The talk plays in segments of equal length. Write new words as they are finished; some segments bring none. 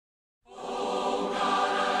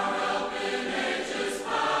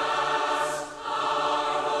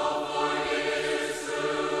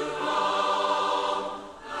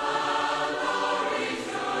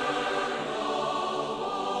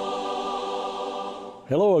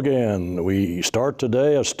Hello again. We start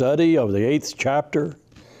today a study of the 8th chapter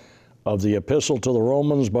of the Epistle to the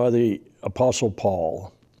Romans by the Apostle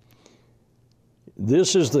Paul.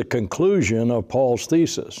 This is the conclusion of Paul's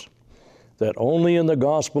thesis, that only in the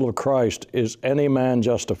gospel of Christ is any man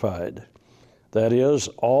justified. That is,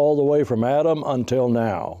 all the way from Adam until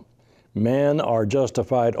now. Men are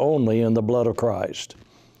justified only in the blood of Christ.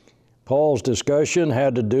 Paul's discussion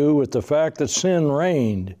had to do with the fact that sin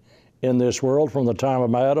reigned in this world from the time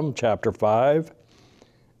of Adam, chapter 5.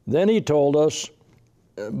 Then he told us,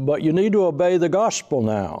 but you need to obey the gospel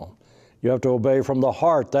now. You have to obey from the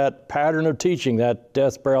heart that pattern of teaching, that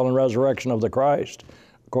death, burial, and resurrection of the Christ,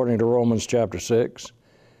 according to Romans chapter 6.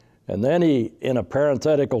 And then he, in a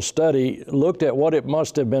parenthetical study, looked at what it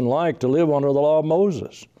must have been like to live under the law of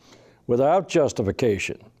Moses without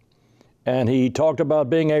justification. And he talked about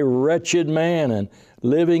being a wretched man and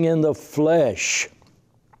living in the flesh.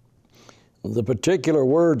 The particular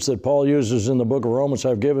words that Paul uses in the book of Romans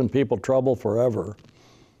have given people trouble forever.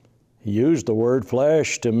 He used the word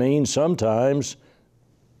flesh to mean sometimes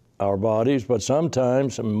our bodies, but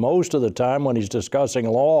sometimes, most of the time when he's discussing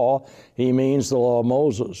law, he means the law of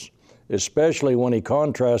Moses, especially when he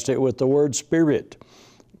contrasts it with the word spirit,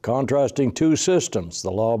 contrasting two systems, the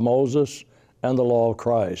law of Moses and the law of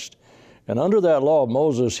Christ. And under that law of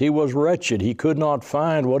Moses, he was wretched. He could not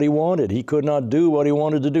find what he wanted. He could not do what he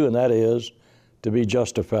wanted to do, and that is to be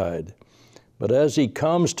justified. But as he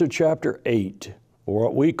comes to chapter 8, or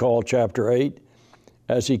what we call chapter 8,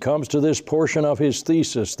 as he comes to this portion of his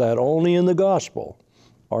thesis that only in the gospel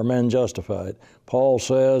are men justified, Paul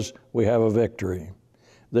says we have a victory.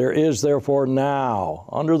 There is therefore now,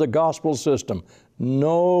 under the gospel system,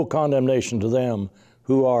 no condemnation to them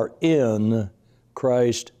who are in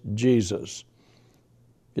Christ Jesus.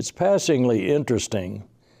 It's passingly interesting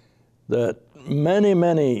that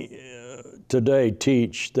many today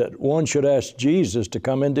teach that one should ask Jesus to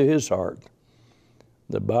come into his heart.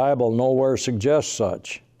 The Bible nowhere suggests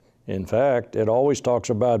such. In fact, it always talks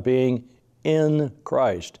about being in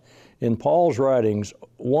Christ. In Paul's writings,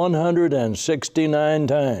 169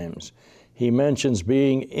 times, he mentions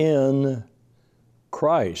being in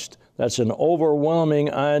Christ. That's an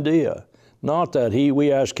overwhelming idea. Not that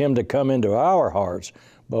we ask him to come into our hearts,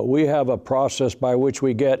 but we have a process by which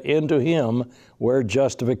we get into him where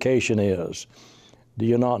justification is. Do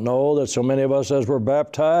you not know that so many of us, as we're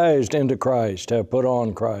baptized into Christ, have put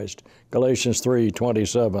on Christ? Galatians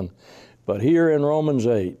 3:27. But here in Romans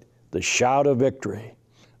 8, the shout of victory,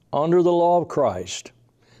 under the law of Christ,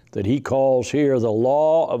 that he calls here the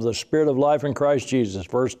law of the Spirit of life in Christ Jesus,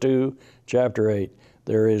 verse 2, chapter 8,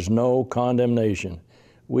 there is no condemnation.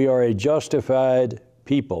 We are a justified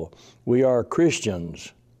people. We are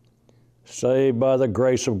Christians, saved by the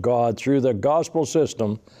grace of God through the gospel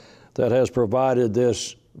system that has provided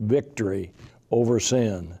this victory over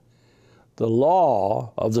sin. The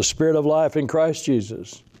law of the Spirit of life in Christ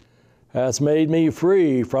Jesus hath made me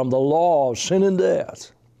free from the law of sin and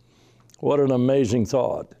death. What an amazing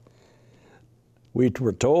thought. We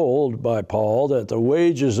were told by Paul that the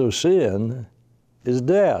wages of sin is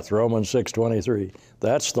death, Romans 6:23.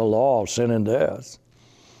 That's the law of sin and death.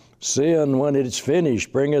 Sin, when it is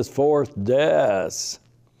finished, bringeth forth death.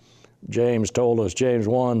 James told us, James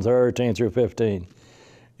 1:13 through 15.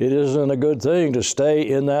 It isn't a good thing to stay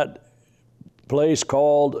in that place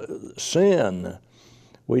called sin.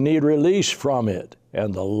 We need release from it.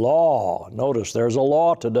 And the law, notice there's a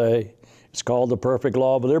law today. It's called the perfect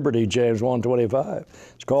law of liberty, James 1:25.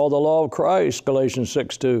 It's called the law of Christ, Galatians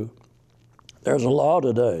 6:2. There's a law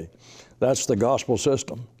today. That's the gospel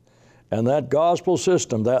system. And that gospel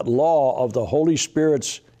system, that law of the Holy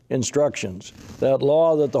Spirit's instructions, that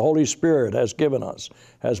law that the Holy Spirit has given us,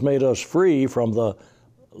 has made us free from the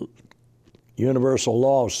universal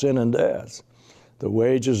law of sin and death. The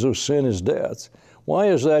wages of sin is death. Why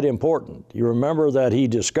is that important? You remember that he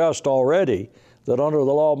discussed already that under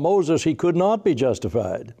the law of Moses he could not be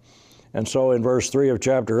justified. And so in verse 3 of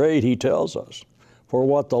chapter 8 he tells us, for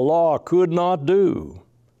what the law could not do.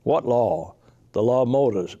 What law? The law of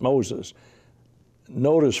Moses.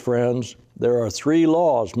 Notice, friends, there are three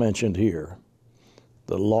laws mentioned here.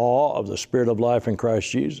 The law of the Spirit of life in Christ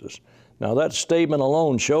Jesus. Now that statement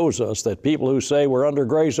alone shows us that people who say we're under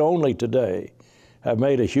grace only today have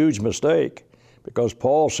made a huge mistake, because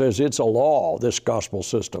Paul says it's a law, this gospel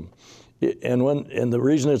system. And the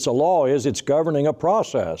reason it's a law is it's governing a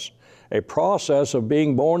process of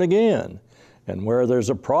being born again. And where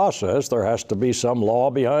there's a process, there has to be some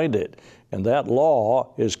law behind it. And that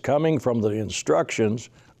law is coming from the instructions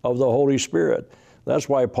of the Holy Spirit. That's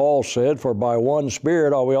why Paul said, for by one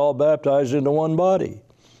Spirit are we all baptized into one body.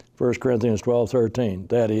 1 Corinthians 12:13.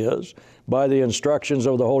 That is, by the instructions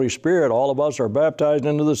of the Holy Spirit, all of us are baptized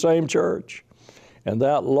into the same church. And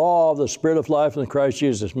that law of the Spirit of life in Christ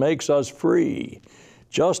Jesus makes us free,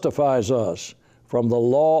 justifies us from the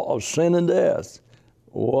law of sin and death.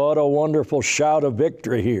 What a wonderful shout of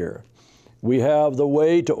victory here. We have the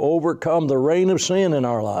way to overcome the reign of sin in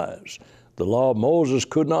our lives. The law of Moses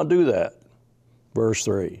could not do that. Verse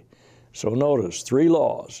 3. So notice, 3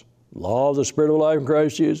 laws. Law of the Spirit of life in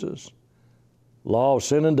Christ Jesus, law of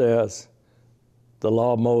sin and death, the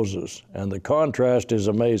law of Moses. And the contrast is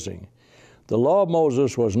amazing. The law of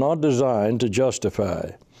Moses was not designed to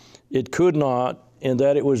justify. It could not, in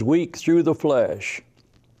that it was weak through the flesh.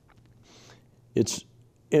 It's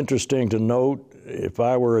interesting to note, if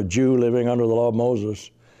I were a Jew living under the law of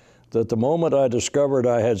Moses, that the moment I discovered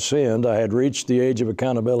I had sinned, I had reached the age of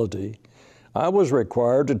accountability, I was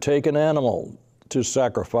required to take an animal to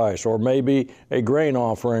sacrifice, or maybe a grain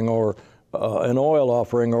offering, or an oil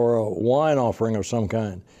offering, or a wine offering of some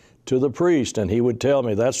kind, to the priest, and he would tell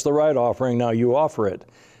me, that's the right offering, now you offer it.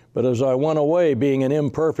 But as I went away, being an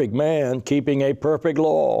imperfect man, keeping a perfect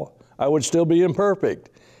law, I would still be imperfect,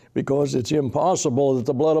 because it's impossible that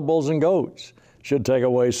the blood of bulls and goats should take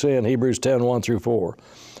away sin, Hebrews 10:1-4.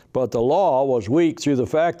 But the law was weak through the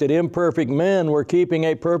fact that imperfect men were keeping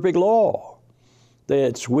a perfect law.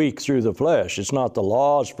 It's weak through the flesh. It's not the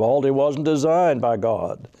law's fault. It wasn't designed by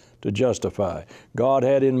God to justify. God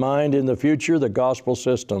had in mind in the future the gospel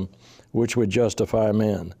system which would justify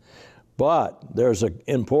men. But there's an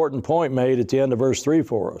important point made at the end of verse 3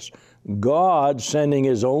 for us. God sending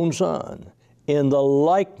His own Son in the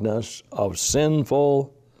likeness of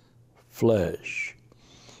sinful flesh.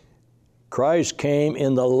 Christ came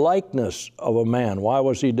in the likeness of a man. Why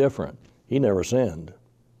was He different? He never sinned.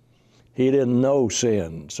 He didn't know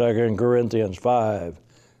sin, 2 Corinthians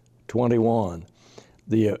 5:21.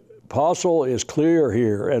 The apostle is clear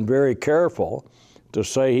here and very careful to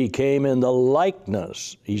say He came in the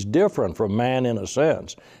likeness. He's different from man in a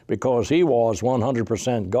sense, because He was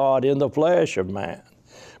 100% God in the flesh of man.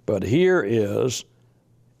 But here is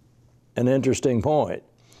an interesting point.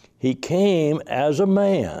 He came as a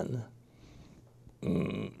man.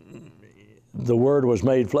 The Word was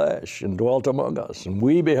made flesh and dwelt among us, and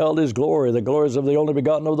we beheld His glory, the glories of the only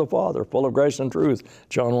begotten of the Father, full of grace and truth,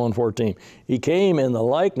 John 1:14. He came in the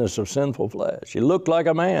likeness of sinful flesh. He looked like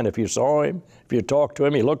a man. If you saw Him, if you talked to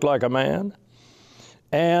Him, He looked like a man.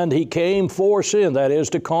 And He came for sin, that is,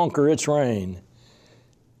 to conquer its reign.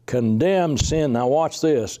 Condemned sin, now watch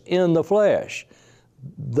this, in the flesh.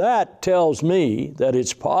 That tells me that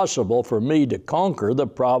it's possible for me to conquer the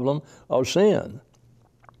problem of sin.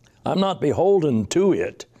 I'm not beholden to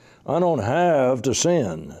it. I don't have to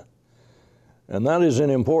sin. And that is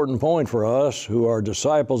an important point for us who are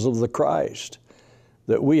disciples of the Christ,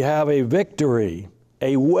 that we have a victory,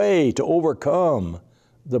 a way to overcome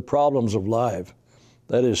the problems of life.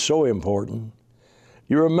 That is so important.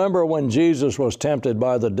 You remember when Jesus was tempted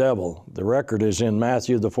by the devil. The record is in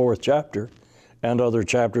Matthew, the 4th chapter, and other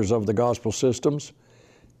chapters of the gospel systems.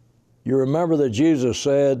 You remember that Jesus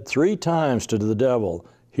said 3 times to the devil,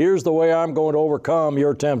 here's the way I'm going to overcome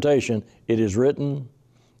your temptation. It is written,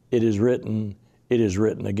 it is written, it is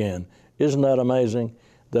written again. Isn't that amazing?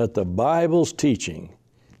 That the Bible's teaching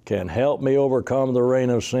can help me overcome the reign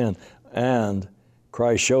of sin. And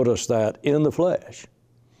Christ showed us that in the flesh.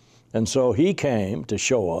 And so He came to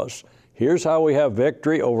show us, here's how we have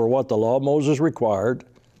victory over what the law of Moses required.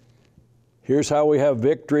 Here's how we have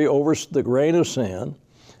victory over the reign of sin.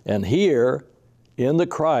 And here, in the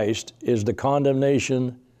Christ, is the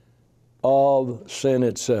condemnation of sin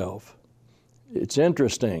itself. It's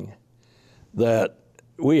interesting that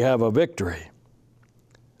we have a victory,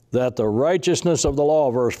 that the righteousness of the law,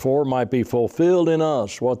 verse 4, might be fulfilled in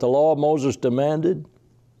us. What the law of Moses demanded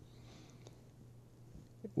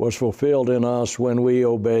was fulfilled in us when we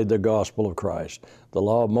obeyed the gospel of Christ. The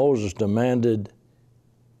law of Moses demanded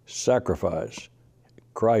sacrifice.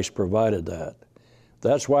 Christ provided that.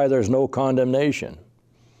 That's why there's no condemnation.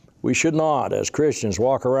 We should not, as Christians,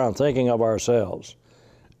 walk around thinking of ourselves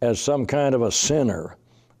as some kind of a sinner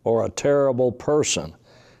or a terrible person.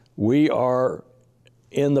 We are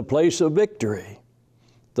in the place of victory.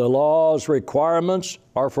 The law's requirements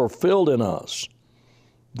are fulfilled in us,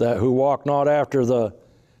 that who walk not after the...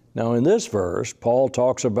 Now in this verse, Paul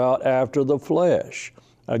talks about after the flesh.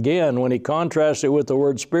 Again, when he contrasts it with the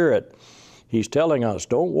word spirit, he's telling us,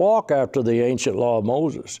 don't walk after the ancient law of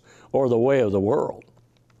Moses or the way of the world.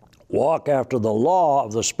 Walk after the law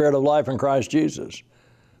of the Spirit of life in Christ Jesus,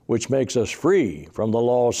 which makes us free from the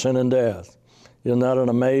law of sin and death. Isn't that an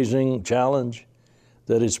amazing challenge?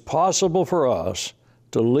 That it's possible for us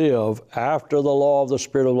to live after the law of the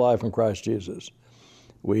Spirit of life in Christ Jesus.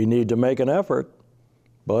 We need to make an effort,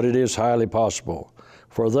 but it is highly possible.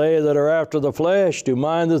 For they that are after the flesh do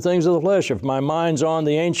mind the things of the flesh. If my mind's on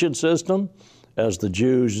the ancient system, as the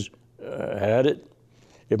Jews had it,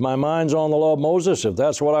 if my mind's on the law of Moses, if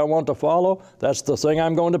that's what I want to follow, that's the thing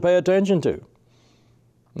I'm going to pay attention to.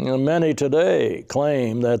 And many today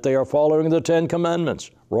claim that they are following the Ten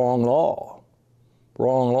Commandments. Wrong law.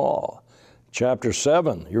 Wrong law. Chapter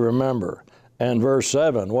 7, you remember, and verse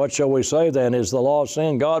 7, what shall we say then? Is the law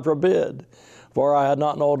sin? God forbid. For I had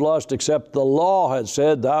not known lust except the law had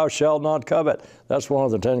said, thou shalt not covet. That's one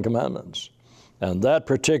of the Ten Commandments. And that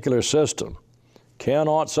particular system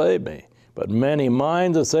cannot save me. But many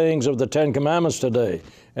mind the things of the Ten Commandments today,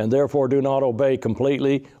 and therefore do not obey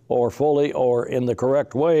completely or fully or in the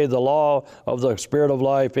correct way the law of the Spirit of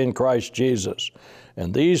life in Christ Jesus.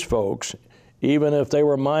 And these folks, even if they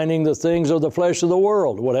were minding the things of the flesh of the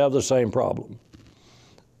world, would have the same problem.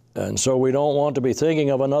 And so we don't want to be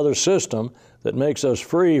thinking of another system that makes us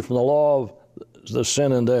free from the law of the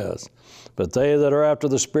sin and death. But they that are after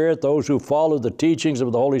the Spirit, those who follow the teachings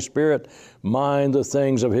of the Holy Spirit, mind the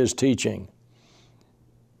things of His teaching.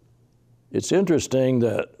 It's interesting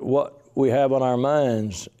that what we have on our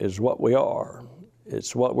minds is what we are.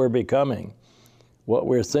 It's what we're becoming, what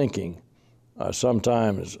we're thinking. I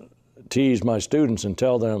sometimes tease my students and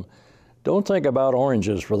tell them, don't think about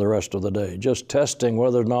oranges for the rest of the day, just testing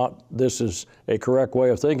whether or not this is a correct way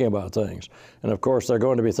of thinking about things. And of course, they're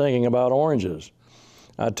going to be thinking about oranges.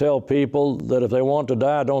 I tell people that if they want to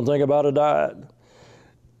diet, don't think about a diet.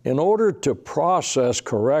 In order to process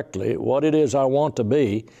correctly what it is I want to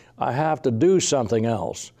be, I have to do something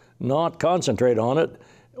else, not concentrate on it,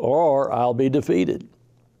 or I'll be defeated,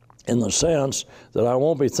 in the sense that I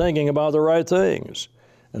won't be thinking about the right things.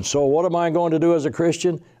 And so what am I going to do as a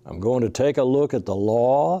Christian? I'm going to take a look at the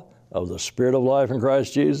law of the Spirit of life in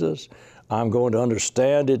Christ Jesus. I'm going to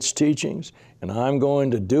understand its teachings, and I'm going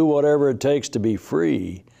to do whatever it takes to be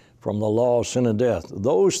free from the law of sin and death.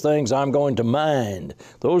 Those things I'm going to mind.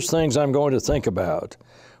 Those things I'm going to think about.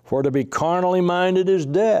 For to be carnally minded is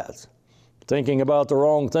death. Thinking about the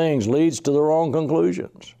wrong things leads to the wrong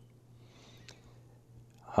conclusions.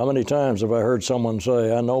 How many times have I heard someone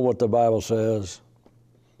say, I know what the Bible says,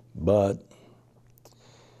 but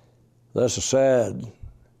that's a sad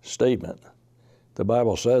statement. The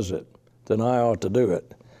Bible says it, then I ought to do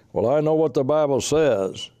it. Well, I know what the Bible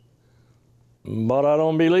says, but I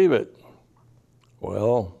don't believe it.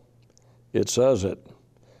 Well, it says it.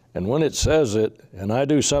 And when it says it, and I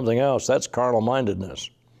do something else, that's carnal-mindedness.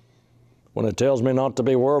 When it tells me not to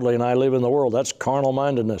be worldly and I live in the world, that's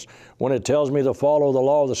carnal-mindedness. When it tells me to follow the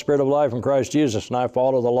law of the Spirit of life in Christ Jesus and I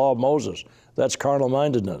follow the law of Moses, that's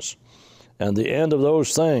carnal-mindedness. And the end of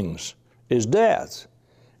those things is death.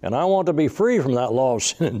 And I want to be free from that law of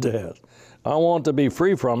sin and death. I want to be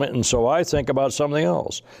free from it, and so I think about something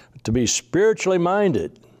else. To be spiritually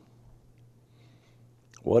minded.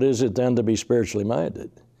 What is it then to be spiritually minded?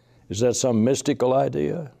 Is that some mystical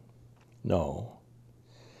idea? No.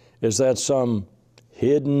 Is that some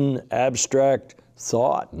hidden, abstract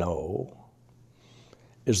thought? No.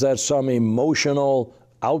 Is that some emotional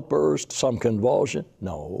outburst, some convulsion?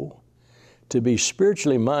 No. To be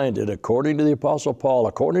spiritually minded, according to the Apostle Paul,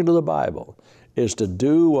 according to the Bible, is to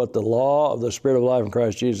do what the law of the Spirit of life in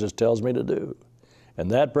Christ Jesus tells me to do. And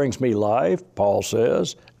that brings me life, Paul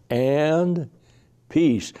says, and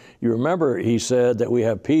peace. You remember he said that we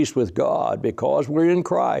have peace with God because we're in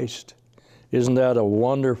Christ. Isn't that a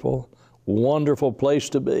wonderful, wonderful place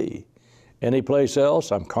to be? Any place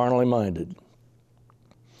else, I'm carnally minded.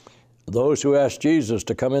 Those who ask Jesus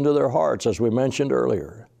to come into their hearts, as we mentioned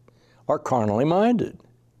earlier, are carnally minded.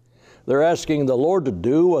 They're asking the Lord to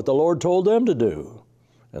do what the Lord told them to do,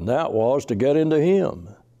 and that was to get into Him.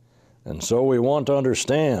 And so we want to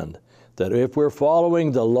understand that if we're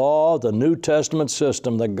following the law, the New Testament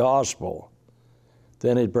system, the gospel,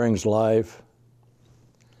 then it brings life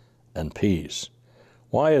and peace.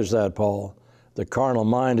 Why is that, Paul? The carnal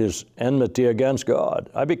mind is enmity against God.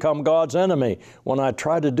 I become God's enemy when I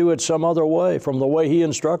try to do it some other way from the way He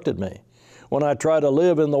instructed me. When I try to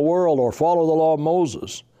live in the world or follow the law of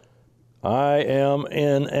Moses, I am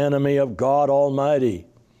an enemy of God Almighty.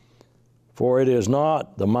 For it is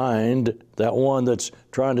not the mind, that one that's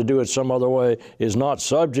trying to do it some other way, is not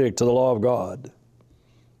subject to the law of God.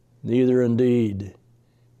 Neither indeed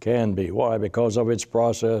can be. Why? Because of its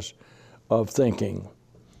process of thinking.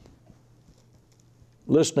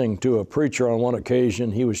 Listening to a preacher on one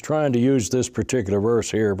occasion, he was trying to use this particular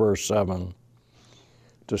verse here, verse 7,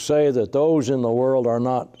 to say that those in the world are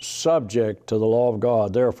not subject to the law of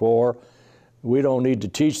God. Therefore, We don't need to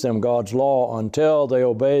teach them God's law until they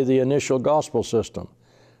obey the initial gospel system.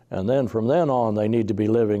 And then from then on, they need to be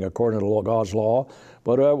living according to God's law.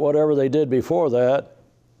 But whatever they did before that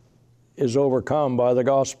is overcome by the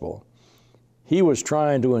gospel. He was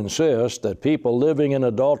trying to insist that people living in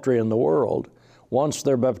adultery in the world, once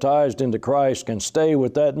they're baptized into Christ, can stay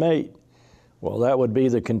with that mate. Well, that would be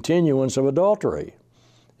the continuance of adultery.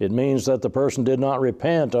 It means that the person did not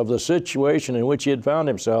repent of the situation in which he had found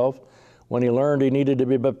himself when he learned he needed to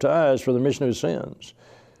be baptized for the remission of his sins.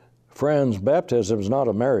 Friends, baptism is not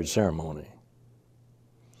a marriage ceremony.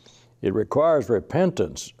 It requires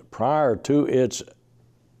repentance prior to its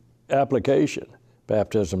application.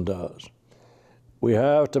 Baptism does. We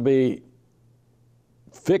have to be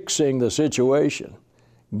fixing the situation,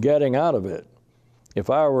 getting out of it. If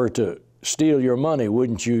I were to steal your money,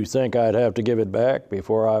 wouldn't you think I'd have to give it back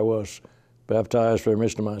before I was baptized for the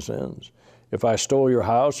remission of my sins? If I stole your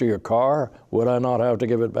house or your car, would I not have to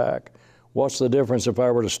give it back? What's the difference if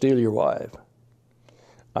I were to steal your wife?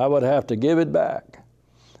 I would have to give it back.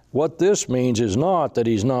 What this means is not that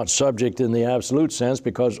he's not subject in the absolute sense,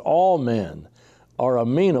 because all men are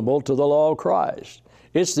amenable to the law of Christ.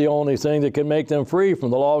 It's the only thing that can make them free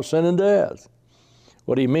from the law of sin and death.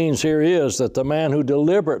 What he means here is that the man who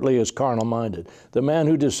deliberately is carnal-minded, the man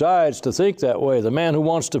who decides to think that way, the man who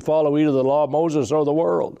wants to follow either the law of Moses or the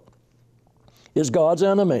world, is God's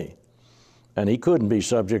enemy. And he couldn't be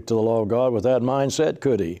subject to the law of God with that mindset,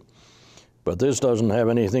 could he? But this doesn't have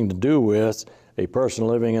anything to do with a person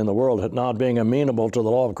living in the world not being amenable to the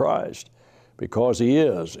law of Christ, because he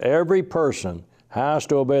is. Every person has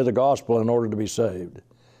to obey the gospel in order to be saved.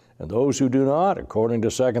 And those who do not, according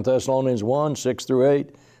to 2 Thessalonians 1, 6 through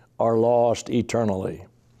 8, are lost eternally.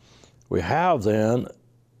 We have then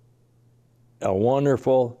a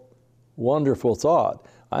wonderful, wonderful thought.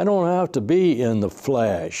 I don't have to be in the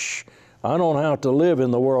flesh. I don't have to live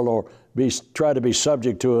in the world or try to be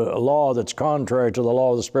subject to a law that's contrary to the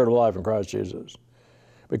law of the Spirit of life in Christ Jesus.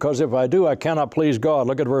 Because if I do, I cannot please God.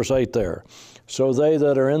 Look at verse 8 there. So they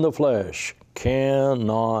that are in the flesh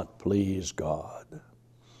cannot please God.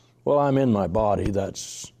 Well, I'm in my body.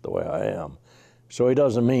 That's the way I am. So he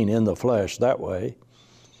doesn't mean in the flesh that way.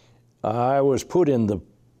 I was put in the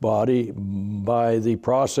body by the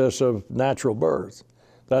process of natural birth.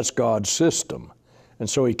 That's God's system. And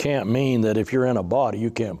so he can't mean that if you're in a body,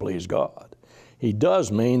 you can't please God. He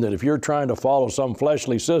does mean that if you're trying to follow some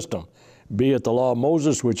fleshly system, be it the law of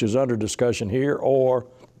Moses, which is under discussion here, or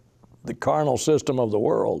the carnal system of the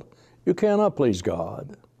world, you cannot please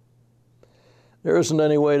God. There isn't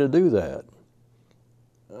any way to do that.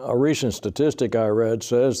 A recent statistic I read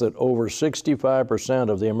says that over 65%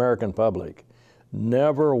 of the American public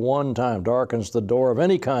never one time darkens the door of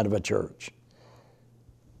any kind of a church.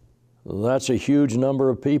 That's a huge number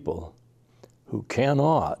of people who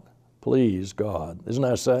cannot please God. Isn't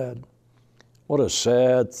that sad? What a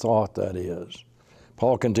sad thought that is.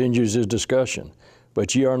 Paul continues his discussion.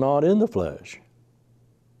 But ye are not in the flesh.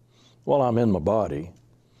 Well, I'm in my body,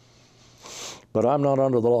 but I'm not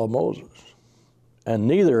under the law of Moses, and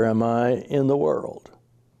neither am I in the world.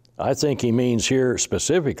 I think he means here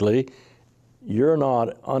specifically, you're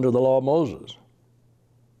not under the law of Moses.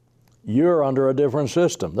 You're under a different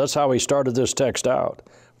system. That's how he started this text out.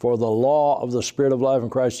 For the law of the Spirit of life in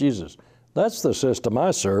Christ Jesus. That's the system I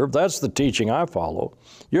serve. That's the teaching I follow.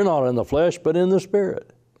 You're not in the flesh, but in the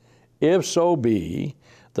Spirit. If so be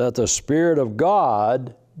that the Spirit of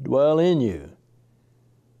God dwell in you.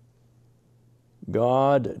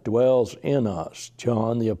 God dwells in us,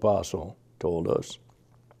 John the Apostle told us.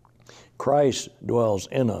 Christ dwells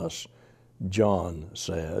in us, John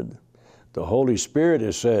said. The Holy Spirit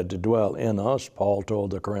is said to dwell in us, Paul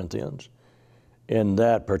told the Corinthians, in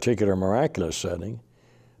that particular miraculous setting.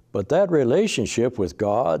 But that relationship with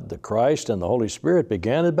God, the Christ, and the Holy Spirit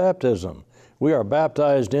began at baptism. We are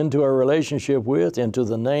baptized into a relationship with, into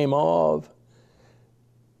the name of.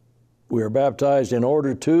 We are baptized in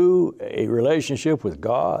order to a relationship with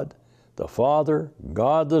God, the Father,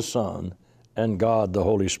 God the Son, and God the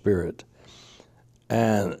Holy Spirit.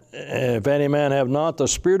 And if any man have not the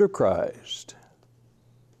Spirit of Christ,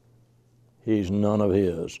 he's none of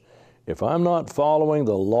his. If I'm not following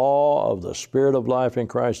the law of the Spirit of life in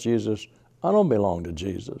Christ Jesus, I don't belong to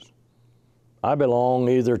Jesus. I belong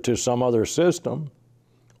either to some other system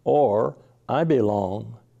or I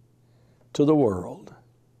belong to the world.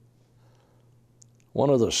 One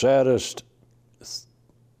of the saddest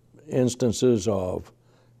instances of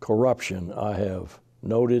corruption I have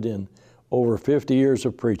noted in over 50 years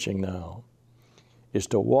of preaching now is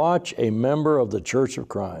to watch a member of the Church of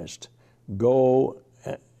Christ go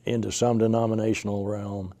into some denominational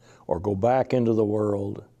realm or go back into the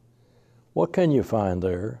world. What can you find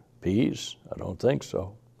there? Peace? I don't think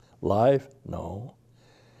so. Life? No.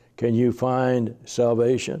 Can you find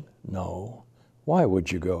salvation? No. Why would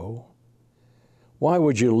you go? Why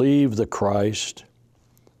would you leave the Christ?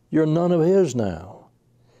 You're none of His now.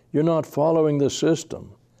 You're not following the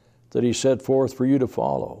system that He set forth for you to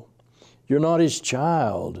follow. You're not His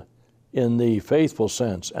child in the faithful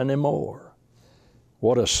sense anymore.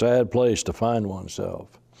 What a sad place to find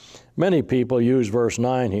oneself. Many people use verse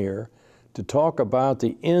 9 here to talk about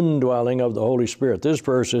the indwelling of the Holy Spirit. This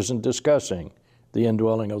verse isn't discussing the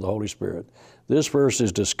indwelling of the Holy Spirit. This verse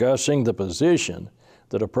is discussing the position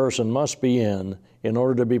that a person must be in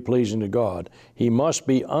order to be pleasing to God. He must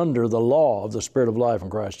be under the law of the Spirit of life in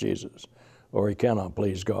Christ Jesus, or he cannot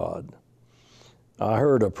please God. I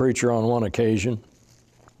heard a preacher on one occasion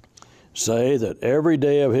say that every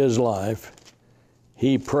day of his life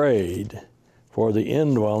he prayed for the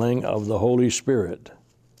indwelling of the Holy Spirit.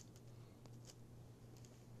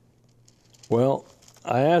 Well,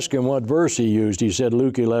 I asked him what verse he used. He said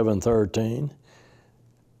Luke 11:13.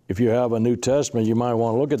 If you have a New Testament, you might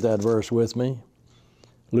want to look at that verse with me.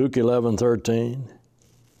 Luke 11:13.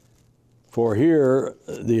 For here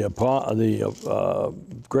the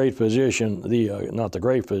great physician, not the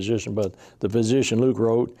great physician, but the physician Luke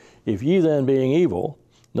wrote, if ye then being evil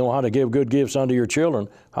know how to give good gifts unto your children,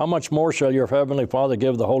 how much more shall your heavenly Father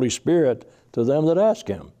give the Holy Spirit to them that ask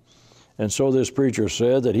Him? And so this preacher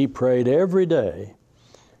said that he prayed every day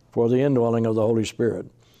for the indwelling of the Holy Spirit.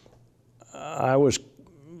 I was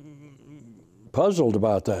puzzled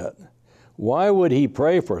about that. Why would he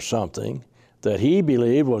pray for something that he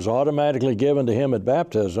believed was automatically given to him at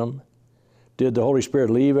baptism? Did the Holy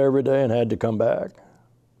Spirit leave every day and had to come back?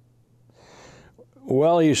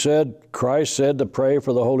 Well, he said, Christ said to pray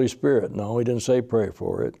for the Holy Spirit. No, he didn't say pray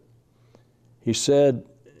for it. He said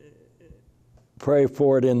pray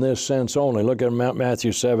for it in this sense only. Look at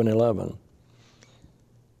Matthew 7:11.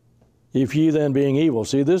 If ye then being evil,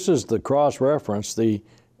 see, this is the cross-reference, the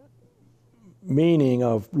meaning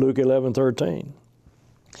of Luke 11:13.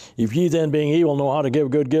 If ye then being evil know how to give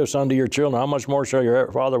good gifts unto your children, how much more shall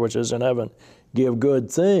your Father which is in heaven give good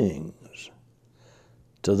things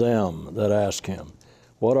to them that ask Him?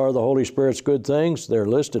 What are the Holy Spirit's good things? They're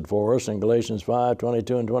listed for us in Galatians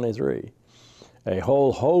 5:22 and 23. A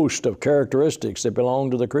whole host of characteristics that belong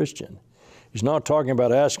to the Christian. He's not talking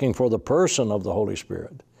about asking for the person of the Holy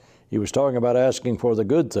Spirit. He was talking about asking for the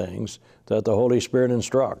good things that the Holy Spirit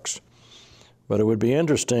instructs. But it would be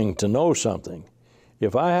interesting to know something.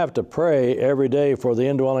 If I have to pray every day for the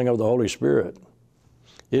indwelling of the Holy Spirit,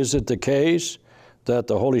 is it the case that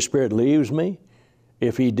the Holy Spirit leaves me?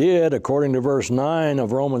 If He did, according to verse 9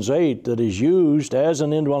 of Romans 8, that is used as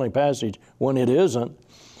an indwelling passage when it isn't,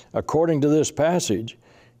 according to this passage,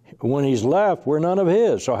 when He's left, we're none of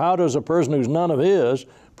His. So how does a person who's none of His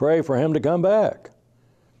pray for Him to come back?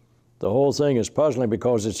 The whole thing is puzzling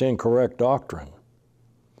because it's incorrect doctrine.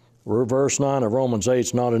 Verse 9 of Romans 8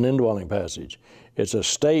 is not an indwelling passage. It's a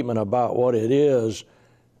statement about what it is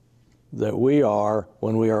that we are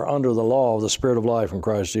when we are under the law of the Spirit of life in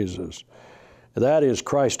Christ Jesus. That is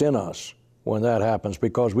Christ in us when that happens,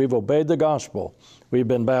 because we've obeyed the gospel. We've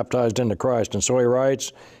been baptized into Christ. And so he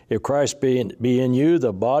writes, if Christ be in you,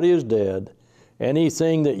 the body is dead.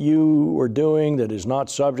 Anything that you were doing that is not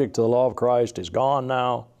subject to the law of Christ is gone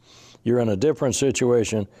now. You're in a different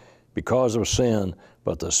situation because of sin,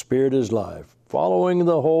 but the Spirit is life. Following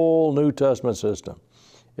the whole New Testament system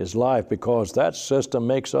is life, because that system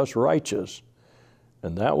makes us righteous.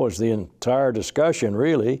 And that was the entire discussion,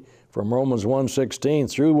 really, from Romans 1:16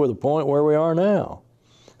 through with the point where we are now,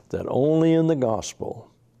 that only in the gospel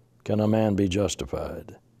can a man be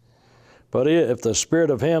justified. But if the Spirit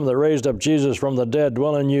of Him that raised up Jesus from the dead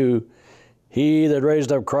dwell in you, He that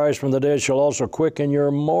raised up Christ from the dead shall also quicken your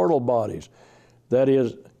mortal bodies. That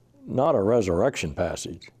is not a resurrection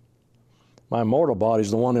passage. My mortal body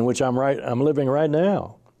is the one in which I'm living right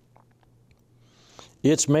now.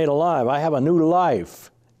 It's made alive. I have a new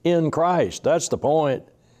life in Christ. That's the point.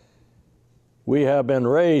 We have been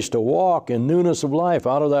raised to walk in newness of life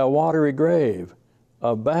out of that watery grave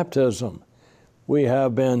of baptism. We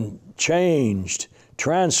have been changed,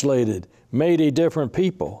 translated, made a different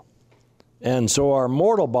people. And so our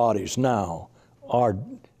mortal bodies now are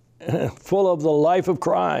full of the life of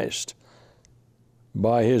Christ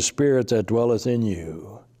by His Spirit that dwelleth in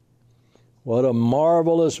you. What a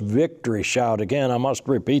marvelous victory shout. Again, I must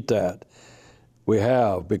repeat that. We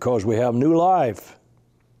have, because we have new life.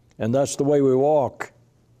 And that's the way we walk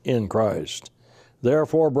in Christ.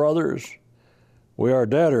 Therefore, brothers, We are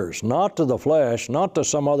debtors, not to the flesh, not to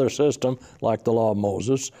some other system like the law of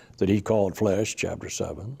Moses that he called flesh, chapter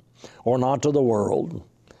 7, or not to the world.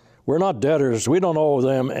 We're not debtors. We don't owe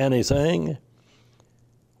them anything.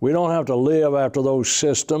 We don't have to live after those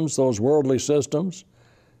systems, those worldly systems,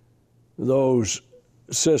 those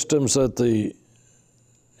systems that the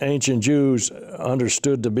ancient Jews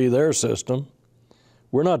understood to be their system.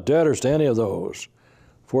 We're not debtors to any of those.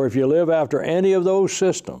 For if you live after any of those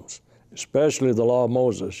systems, especially the law of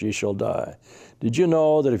Moses, ye shall die. Did you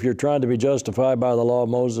know that if you're trying to be justified by the law of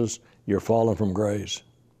Moses, you're falling from grace?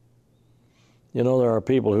 You know, there are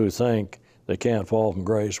people who think they can't fall from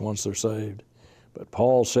grace once they're saved. But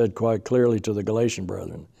Paul said quite clearly to the Galatian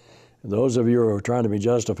brethren, those of you who are trying to be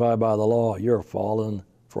justified by the law, you're fallen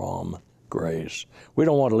from grace. We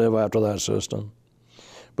don't want to live after that system.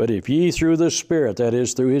 But if ye through the Spirit, that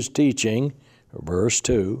is through his teaching, verse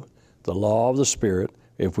 2, the law of the Spirit,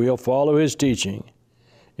 if we'll follow his teaching,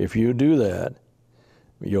 if you do that,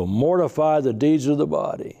 you'll mortify the deeds of the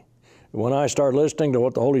body. When I start listening to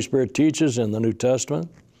what the Holy Spirit teaches in the New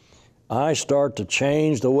Testament, I start to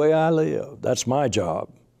change the way I live. That's my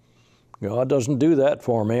job. God doesn't do that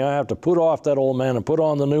for me. I have to put off that old man and put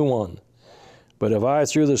on the new one. But if I,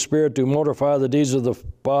 through the Spirit, do mortify the deeds of the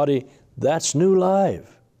body, that's new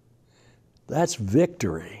life. That's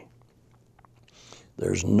victory.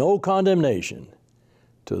 There's no condemnation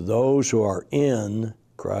to those who are in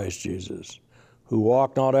Christ Jesus, who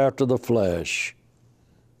walk not after the flesh,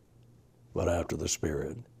 but after the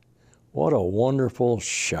Spirit. What a wonderful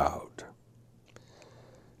shout.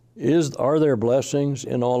 Are there blessings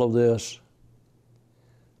in all of this?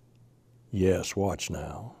 Yes, watch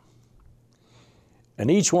now. And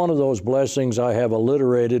each one of those blessings I have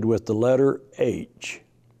alliterated with the letter H.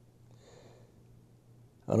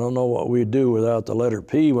 I don't know what we'd do without the letter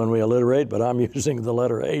P when we alliterate, but I'm using the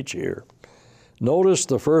letter H here. Notice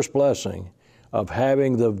the first blessing of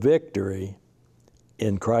having the victory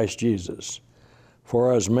in Christ Jesus.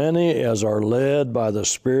 For as many as are led by the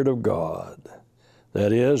Spirit of God,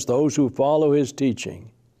 that is, those who follow his teaching,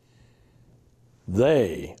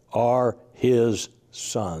 they are his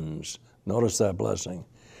sons. Notice that blessing.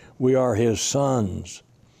 We are his sons.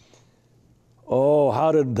 Oh,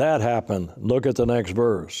 how did that happen? Look at the next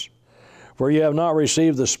verse. For ye have not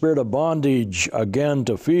received the spirit of bondage again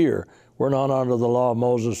to fear. We're not under the law of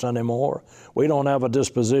Moses anymore. We don't have a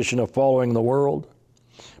disposition of following the world.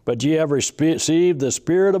 But ye have received the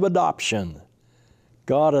spirit of adoption.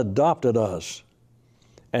 God adopted us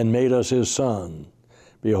and made us his son.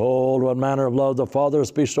 Behold, what manner of love the Father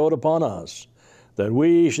hath bestowed upon us, that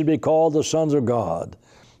we should be called the sons of God.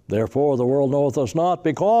 Therefore the world knoweth us not,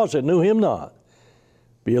 because it knew him not.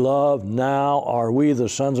 Beloved, now are we the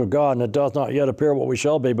sons of God, and it doth not yet appear what we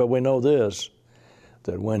shall be, but we know this,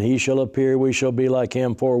 that when he shall appear, we shall be like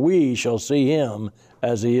him, for we shall see him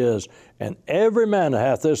as he is. And every man that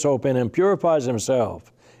hath this hope in him purifies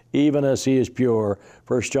himself, even as he is pure.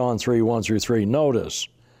 1 John 3, 1 through 3. Notice,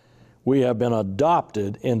 we have been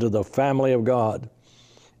adopted into the family of God.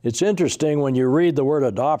 It's interesting when you read the word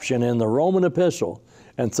adoption in the Roman epistle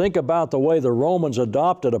and think about the way the Romans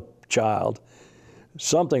adopted a child,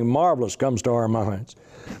 something marvelous comes to our minds.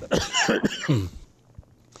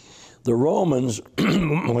 The Romans,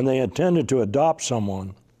 when they intended to adopt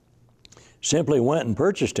someone, simply went and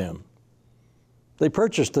purchased him. They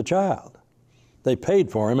purchased the child. They paid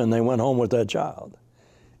for him and they went home with that child.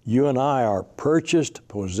 You and I are purchased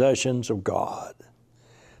possessions of God,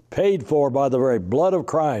 paid for by the very blood of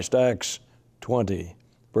Christ, Acts 20,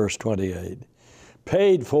 verse 28.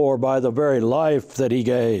 Paid for by the very life that he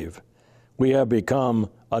gave. We have become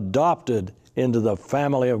adopted into the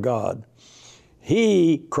family of God.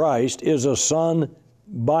 He, Christ, is a son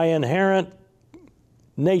by inherent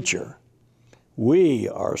nature. We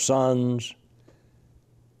are sons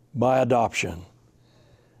by adoption.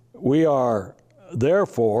 We are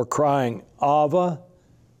therefore crying, Abba,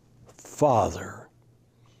 Father.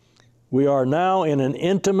 We are now in an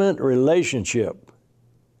intimate relationship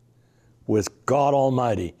with God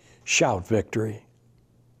Almighty. Shout victory.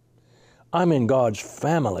 I'm in God's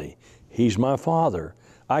family. He's my Father.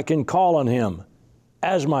 I can call on him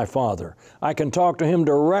as my Father. I can talk to him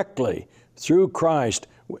directly through Christ,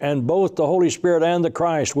 and both the Holy Spirit and the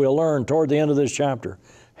Christ, we'll learn toward the end of this chapter,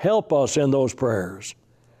 help us in those prayers.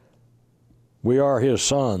 We are his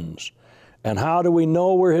sons. And how do we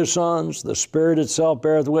know we're his sons? The Spirit itself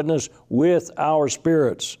beareth witness with our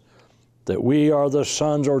spirits that we are the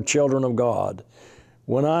sons or children of God.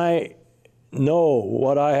 When I know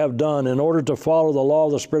what I have done in order to follow the law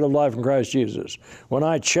of the Spirit of life in Christ Jesus, when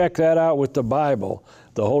I check that out with the Bible,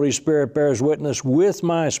 the Holy Spirit bears witness with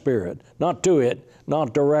my spirit, not to it,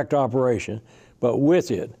 not direct operation, but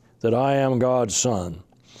with it, that I am God's son.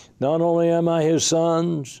 Not only am I his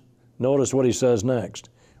sons, notice what he says next,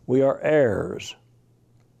 we are heirs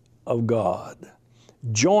of God,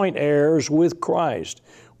 joint heirs with Christ.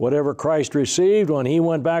 Whatever Christ received when he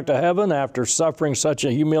went back to heaven after suffering such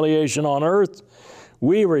a humiliation on earth,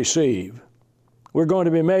 we receive. We're going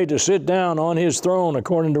to be made to sit down on his throne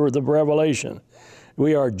according to the Revelation.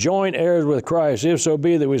 We are joint heirs with Christ, if so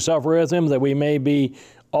be that we suffer with him, that we may be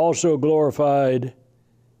also glorified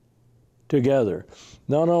together.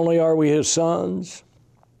 Not only are we his sons,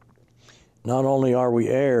 not only are we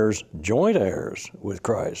heirs, joint heirs with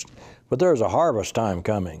Christ, but there's a harvest time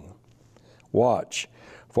coming. Watch.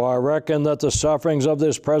 For I reckon that the sufferings of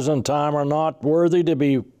this present time are not worthy to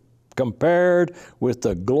be compared with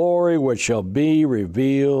the glory which shall be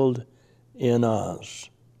revealed in us.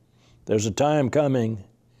 There's a time coming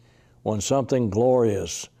when something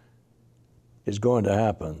glorious is going to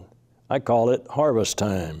happen. I call it harvest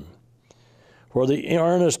time. For the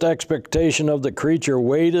earnest expectation of the creature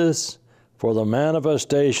waiteth for the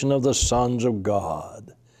manifestation of the sons of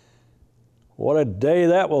God. What a day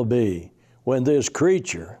that will be, when this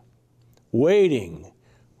creature, waiting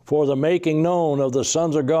for the making known of the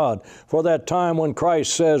sons of God, for that time when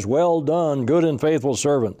Christ says, well done, good and faithful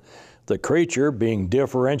servant. The creature, being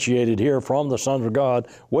differentiated here from the sons of God,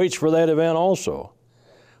 waits for that event also.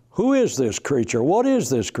 Who is this creature? What is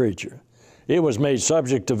this creature? It was made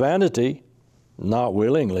subject to vanity, not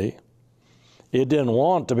willingly. It didn't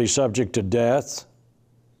want to be subject to death,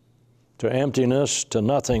 to emptiness, to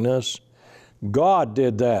nothingness. God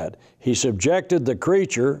did that. He subjected the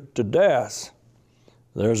creature to death.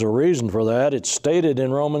 There's a reason for that. It's stated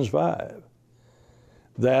in Romans 5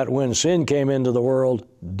 that when sin came into the world,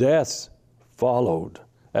 death followed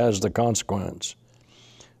as the consequence.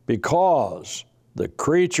 Because the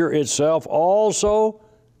creature itself also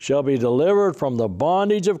shall be delivered from the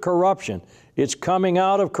bondage of corruption. It's coming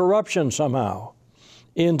out of corruption somehow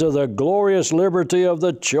into the glorious liberty of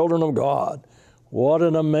the children of God. What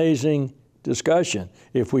an amazing discussion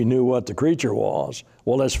if we knew what the creature was.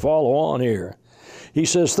 Well, let's follow on here. He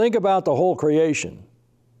says, think about the whole creation.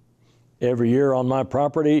 Every year on my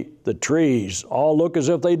property, the trees all look as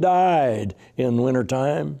if they died in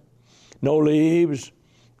wintertime. No leaves,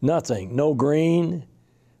 nothing, no green.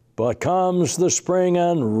 But comes the spring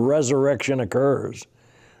and resurrection occurs.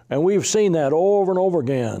 And we've seen that over and over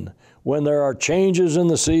again when there are changes in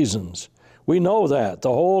the seasons. We know that. The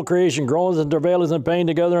whole creation groans and travaileth in pain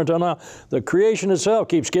together until now. The creation itself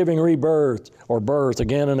keeps giving rebirth or birth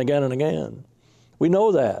again and again and again. We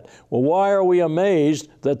know that. Well, why are we amazed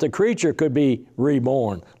that the creature could be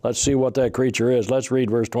reborn? Let's see what that creature is. Let's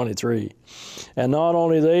read verse 23. And not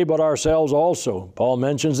only they, but ourselves also. Paul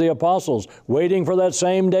mentions the apostles waiting for that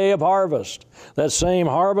same day of harvest, that same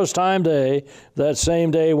harvest time day, that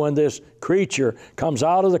same day when this creature comes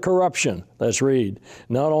out of the corruption. Let's read.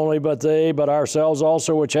 Not only but they, but ourselves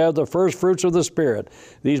also, which have the first fruits of the Spirit.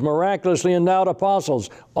 These miraculously endowed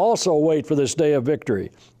apostles also wait for this day of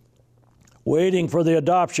victory. Waiting for the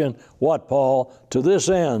adoption, what, Paul? To this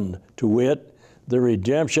end, to wit, the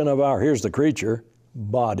redemption of our, here's the creature,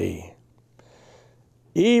 body.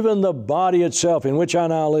 Even the body itself in which I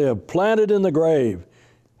now live, planted in the grave,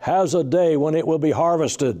 has a day when it will be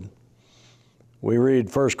harvested. We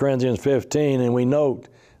read 1 Corinthians 15 and we note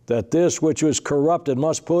that this which was corrupted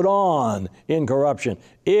must put on incorruption.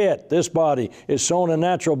 It, this body, is sown a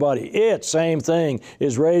natural body. It, same thing,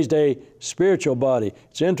 is raised a spiritual body.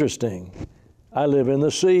 It's interesting. I live in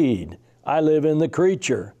the seed. I live in the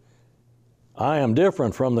creature. I am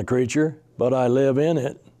different from the creature, but I live in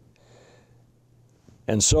it.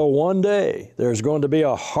 And so one day, there's going to be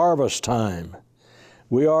a harvest time.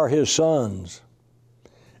 We are His sons,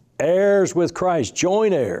 heirs with Christ,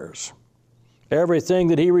 joint heirs. Everything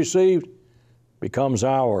that He received becomes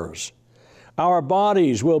ours. Our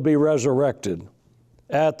bodies will be resurrected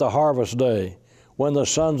at the harvest day when the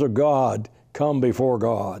sons of God come before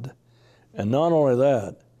God. And not only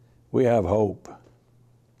that, we have hope.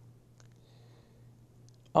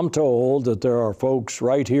 I'm told that there are folks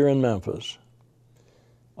right here in Memphis,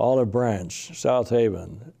 Olive Branch, South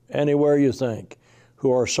Haven, anywhere you think,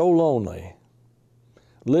 who are so lonely,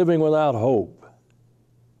 living without hope,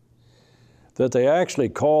 that they actually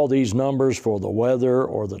call these numbers for the weather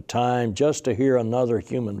or the time just to hear another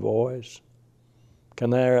human voice. Can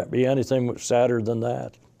there be anything sadder than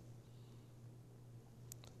that?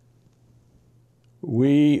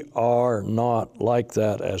 We are not like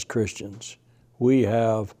that as Christians. We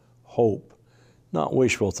have hope, not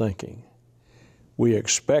wishful thinking. We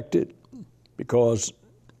expect it because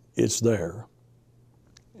it's there.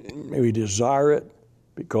 We desire it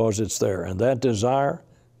because it's there. And that desire,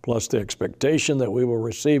 plus the expectation that we will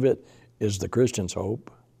receive it, is the Christian's hope.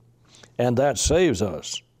 And that saves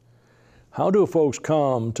us. How do folks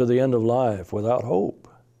come to the end of life without hope?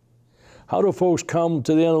 How do folks come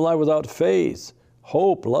to the end of life without faith,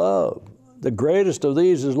 hope, love? The greatest of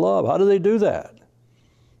these is love. How do they do that?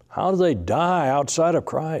 How do they die outside of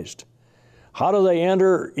Christ? How do they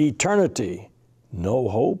enter eternity? No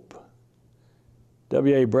hope.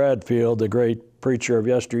 W.A. Bradfield, the great preacher of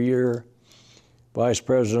yesteryear, vice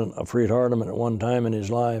president of Freed-Hardeman at one time in his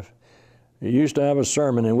life, he used to have a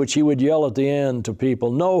sermon in which he would yell at the end to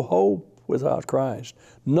people, no hope without Christ.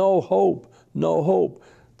 No hope, no hope.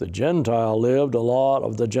 The Gentile lived, a lot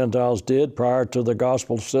of the Gentiles did prior to the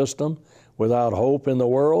gospel system, without hope in the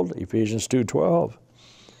world, Ephesians 2:12.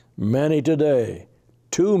 Many today,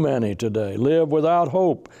 too many today, live without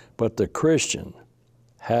hope, but the Christian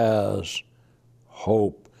has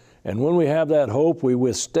hope. And when we have that hope, we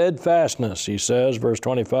with steadfastness, he says, verse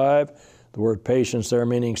 25, the word patience there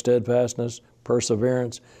meaning steadfastness,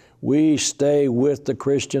 perseverance, we stay with the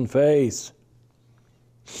Christian faith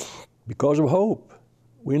because of hope.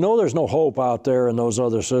 We know there's no hope out there in those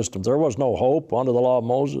other systems. There was no hope under the law of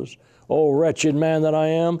Moses. Oh, wretched man that I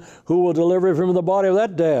am, who will deliver me from the body of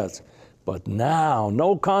that death? But now,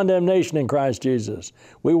 no condemnation in Christ Jesus.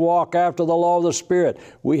 We walk after the law of the Spirit.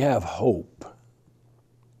 We have hope.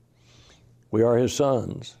 We are His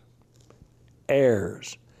sons,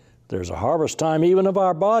 heirs. There's a harvest time even of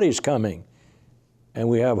our bodies coming, and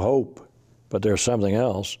we have hope. But there's something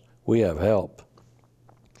else. We have help.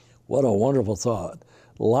 What a wonderful thought.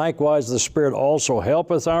 Likewise, the Spirit also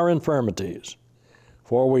helpeth our infirmities.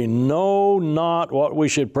 For we know not what we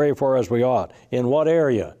should pray for as we ought. In what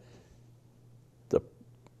area? The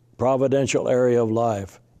providential area of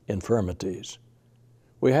life, infirmities.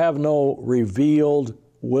 We have no revealed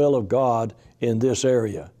will of God in this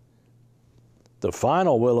area. The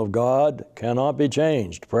final will of God cannot be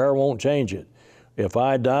changed. Prayer won't change it. If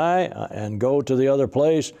I die and go to the other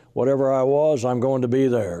place, whatever I was, I'm going to be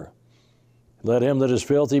there. Let him that is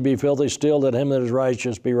filthy be filthy still. Let him that is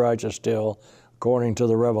righteous be righteous still, according to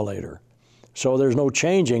the Revelator. So there's no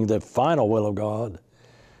changing the final will of God.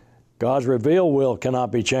 God's revealed will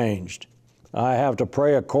cannot be changed. I have to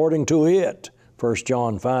pray according to it, 1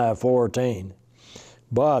 John 5:14.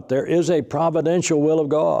 But there is a providential will of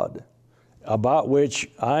God about which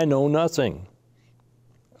I know nothing.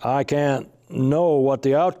 I can't know what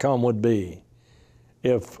the outcome would be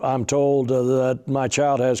if I'm told that my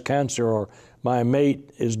child has cancer or my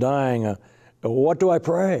mate is dying. What do I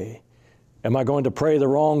pray? Am I going to pray the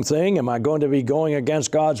wrong thing? Am I going to be going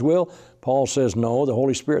against God's will? Paul says, no, the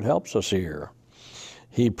Holy Spirit helps us here.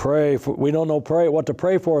 We don't know what to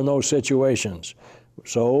pray for in those situations,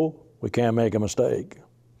 so we can't make a mistake.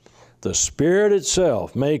 The Spirit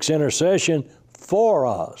itself makes intercession for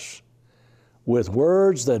us with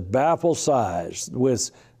words that baffle sighs,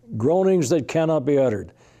 with groanings that cannot be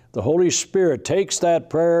uttered. The Holy Spirit takes that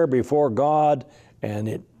prayer before God, and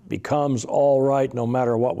it becomes all right no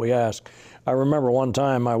matter what we ask. I remember one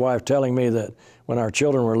time my wife telling me that when our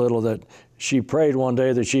children were little that she prayed one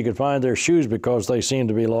day that she could find their shoes because they seemed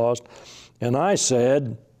to be lost. And I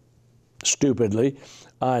said, stupidly,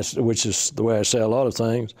 which is the way I say a lot of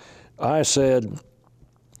things, I said,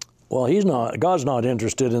 well, God's not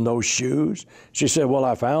interested in those shoes. She said, well,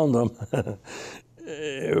 I found them.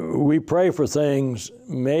 We pray for things,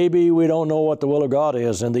 maybe we don't know what the will of God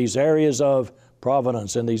is in these areas of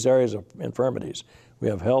providence, in these areas of infirmities. We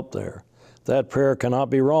have help there. That prayer cannot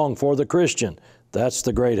be wrong for the Christian. That's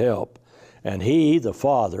the great help. And He, the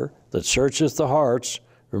Father, that searcheth the hearts,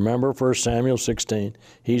 remember 1 Samuel 16,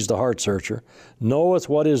 He's the heart searcher, knoweth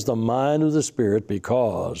what is the mind of the Spirit,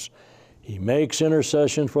 because He makes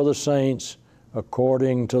intercession for the saints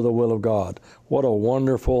according to the will of God. What a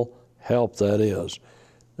wonderful help that is.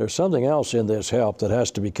 There's something else in this help that has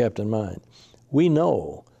to be kept in mind. We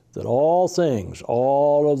know that all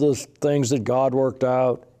of the things that God worked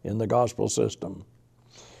out in the gospel system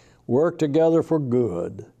work together for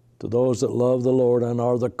good to those that love the Lord and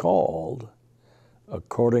are the called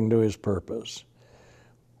according to His purpose.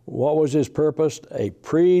 What was His purpose? A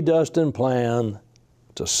predestined plan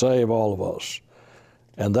to save all of us.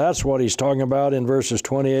 And that's what he's talking about in verses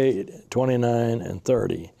 28, 29, and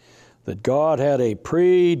 30. That God had a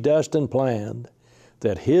predestined plan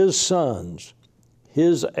that His sons,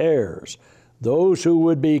 His heirs, those who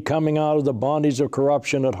would be coming out of the bondage of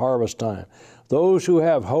corruption at harvest time, those who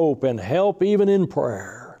have hope and help even in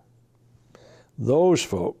prayer, those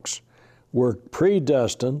folks were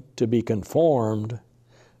predestined to be conformed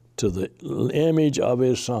to the image of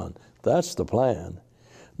his Son. That's the plan.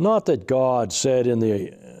 Not that God said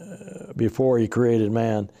before he created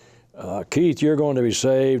man, Keith, you're going to be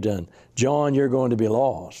saved, and John, you're going to be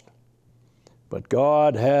lost. But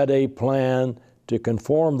God had a plan to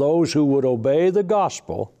conform those who would obey the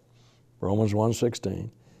gospel, Romans 1:16,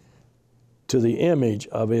 to the image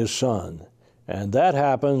of his Son. And that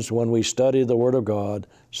happens when we study the Word of God,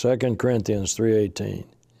 2 Corinthians 3:18.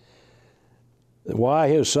 Why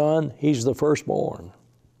his Son? He's the firstborn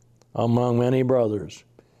among many brothers.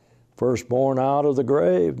 Firstborn out of the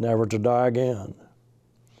grave, never to die again.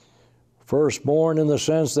 Firstborn in the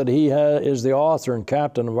sense that he is the author and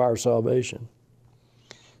captain of our salvation.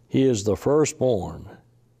 He is the firstborn.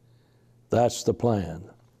 That's the plan.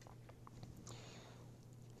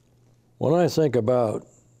 When I think about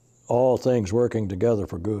all things working together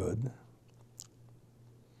for good,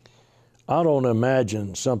 I don't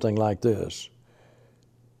imagine something like this.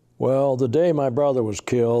 Well, the day my brother was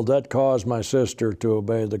killed, that caused my sister to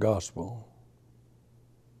obey the gospel.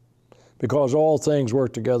 Because all things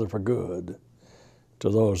work together for good to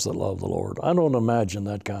those that love the Lord. I don't imagine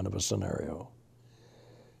that kind of a scenario.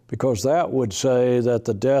 Because that would say that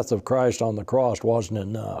the death of Christ on the cross wasn't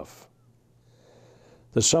enough.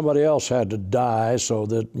 That somebody else had to die so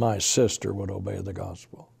that my sister would obey the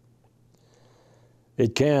gospel.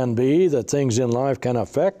 It can be that things in life can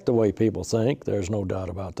affect the way people think. There's no doubt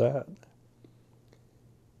about that.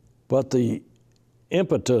 But the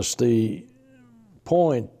impetus, the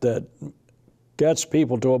point that gets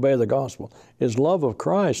people to obey the gospel is love of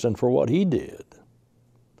Christ and for what he did.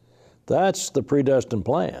 That's the predestined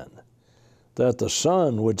plan, that the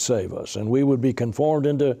Son would save us and we would be conformed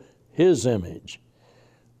into his image,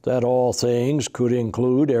 that all things could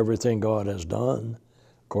include everything God has done,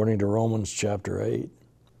 according to Romans chapter 8.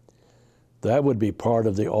 That would be part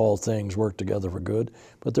of the all things work together for good.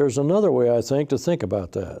 But there's another way, I think, to think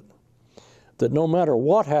about that. That no matter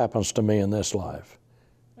what happens to me in this life,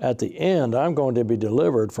 at the end, I'm going to be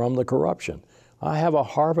delivered from the corruption. I have a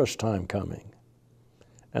harvest time coming.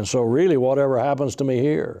 And so really whatever happens to me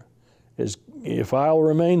here is, if I'll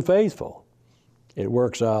remain faithful, it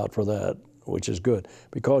works out for that which is good.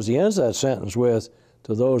 Because he ends that sentence with,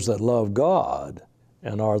 to those that love God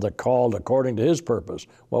and are the called according to his purpose.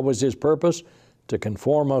 What was his purpose? To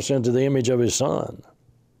conform us into the image of his Son.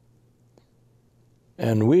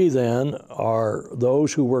 And we then are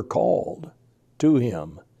those who were called to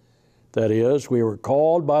him. That is, we were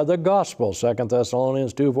called by the gospel, 2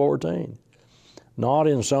 Thessalonians 2:14. Not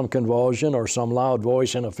in some convulsion or some loud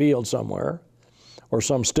voice in a field somewhere, or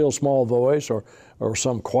some still small voice or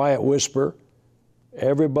some quiet whisper.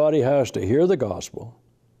 Everybody has to hear the gospel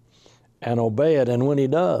and obey it. And when he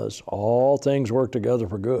does, all things work together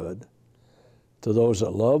for good to those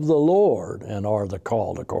that love the Lord and are the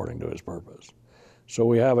called according to his purpose. So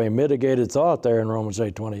we have a mitigated thought there in Romans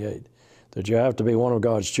 8:28, that you have to be one of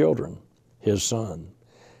God's children, his Son.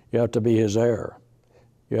 You have to be his heir.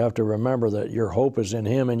 You have to remember that your hope is in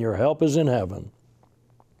him and your help is in heaven.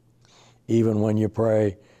 Even when you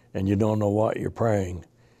pray and you don't know what you're praying,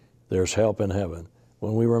 there's help in heaven.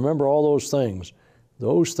 When we remember all those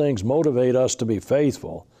things motivate us to be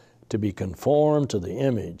faithful, to be conformed to the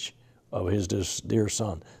image of his dear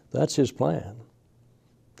Son. That's his plan.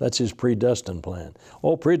 That's his predestined plan.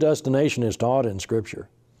 Oh, predestination is taught in Scripture,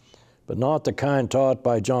 but not the kind taught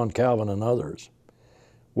by John Calvin and others,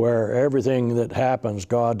 where everything that happens,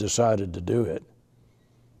 God decided to do it.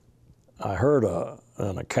 I heard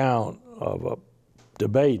an account of a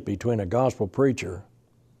debate between a gospel preacher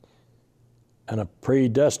and a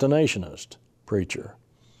predestinationist preacher.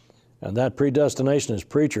 And that predestinationist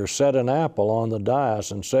preacher set an apple on the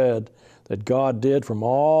dais and said that God did from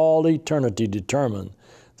all eternity determine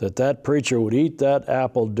that that preacher would eat that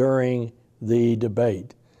apple during the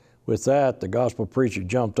debate. With that, the gospel preacher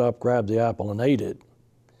jumped up, grabbed the apple, and ate it,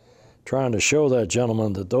 trying to show that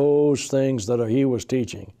gentleman that those things that he was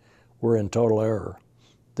teaching were in total error.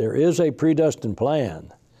 There is a predestined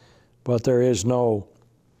plan, but there is no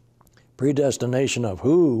predestination of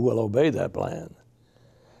who will obey that plan.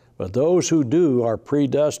 But those who do are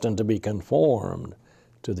predestined to be conformed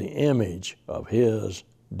to the image of his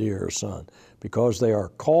dear Son, because they are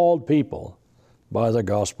called people by the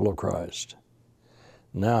gospel of Christ.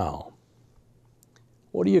 Now,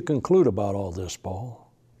 what do you conclude about all this, Paul?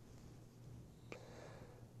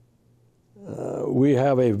 We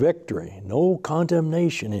have a victory, no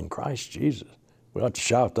condemnation in Christ Jesus. We ought to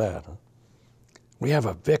shout that. Huh? We have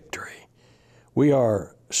a victory. We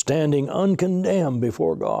are standing uncondemned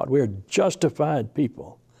before God. We are justified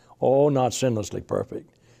people. Oh, not sinlessly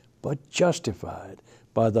perfect, but justified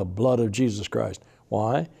by the blood of Jesus Christ.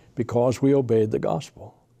 Why? Because we obeyed the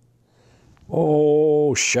gospel.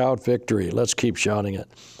 Oh, shout victory. Let's keep shouting it.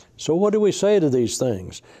 So what do we say to these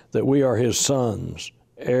things? That we are His sons,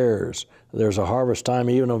 heirs. There's a harvest time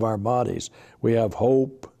even of our bodies. We have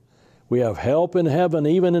hope. We have help in heaven,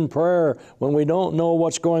 even in prayer. When we don't know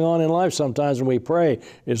what's going on in life sometimes and we pray,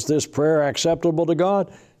 is this prayer acceptable to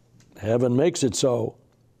God? Heaven makes it so.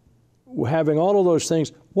 Having all of those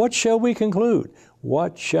things, what shall we conclude?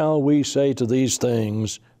 What shall we say to these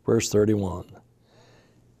things? Verse 31.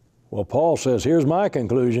 Well, Paul says, here's my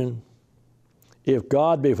conclusion. If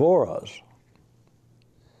God be for us,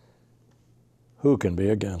 who can be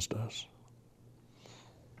against us?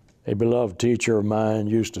 A beloved teacher of mine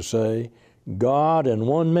used to say, God and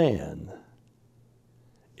one man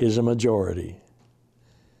is a majority.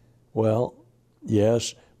 Well,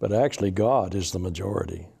 yes, but actually God is the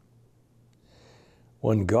majority.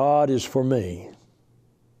 When God is for me,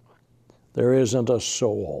 there isn't a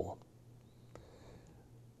soul,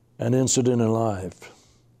 an incident in life,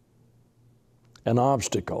 an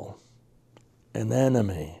obstacle, an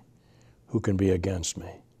enemy who can be against me.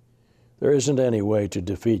 There isn't any way to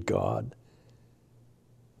defeat God.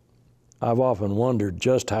 I've often wondered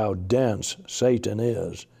just how dense Satan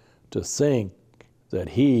is to think that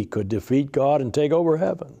he could defeat God and take over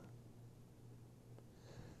heaven.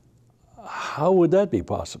 How would that be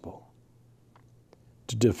possible?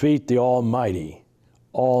 To defeat the Almighty,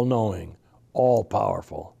 all-knowing,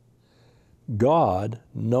 all-powerful. God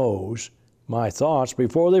knows my thoughts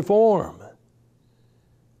before they form.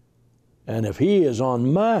 And if He is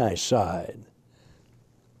on my side,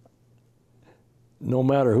 no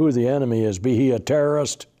matter who the enemy is, be he a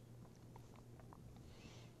terrorist,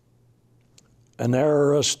 an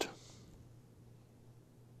errorist,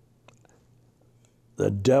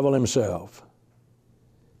 the devil himself,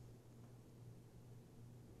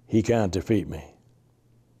 he can't defeat me.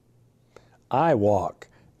 I walk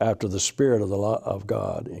after the Spirit of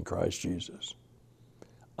God in Christ Jesus.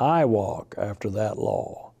 I walk after that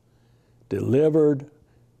law, delivered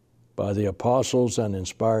by the apostles and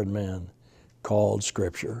inspired men, called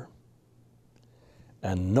Scripture.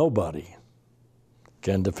 And nobody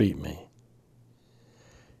can defeat me.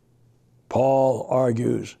 Paul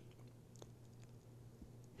argues,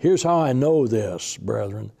 here's how I know this,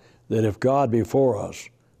 brethren, that if God be for us,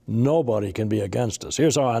 nobody can be against us.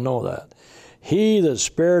 Here's how I know that. He that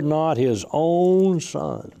spared not His own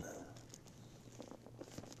Son.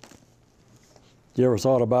 You ever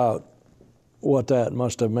thought about what that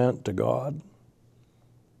must have meant to God?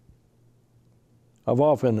 I've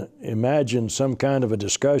often imagined some kind of a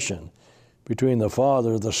discussion between the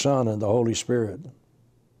Father, the Son, and the Holy Spirit.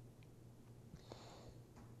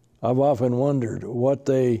 I've often wondered what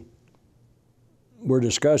they were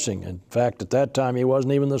discussing. In fact, at that time, He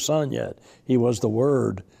wasn't even the Son yet. He was the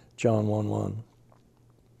Word, John 1:1.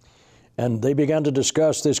 And they began to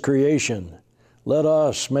discuss this creation. Let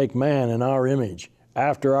us make man in our image,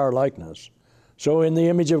 after our likeness. So in the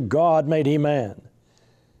image of God made He man.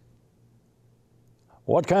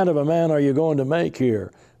 What kind of a man are you going to make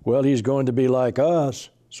here? Well, he's going to be like us,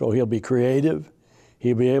 so he'll be creative.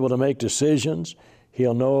 He'll be able to make decisions.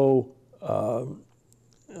 He'll know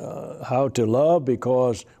how to love,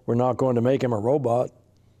 because we're not going to make him a robot.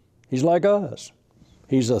 He's like us.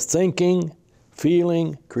 He's a thinking,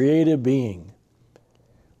 feeling, creative being.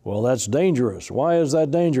 Well, that's dangerous. Why is that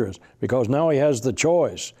dangerous? Because now he has the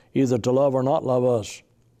choice either to love or not love us.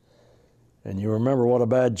 And you remember what a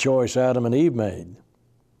bad choice Adam and Eve made.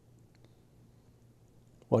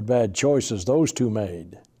 What bad choices those two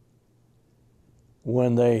made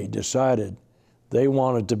when they decided they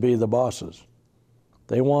wanted to be the bosses.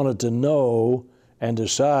 They wanted to know and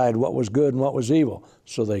decide what was good and what was evil,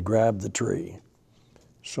 so they grabbed the tree.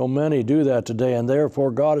 So many do that today, and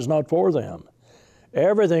therefore God is not for them.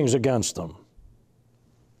 Everything's against them.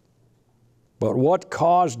 But what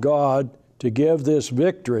caused God to give this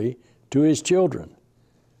victory to His children?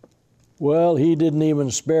 Well, He didn't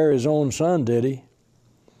even spare His own Son, did He?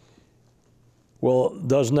 Well,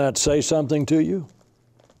 doesn't that say something to you?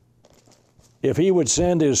 If He would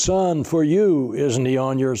send His Son for you, isn't He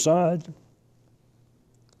on your side?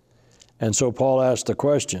 And so Paul asked the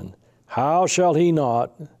question, how shall He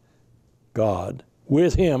not, God,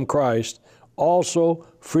 with Him, Christ, also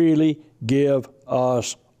freely give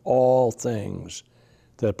us all things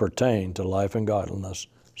that pertain to life and godliness?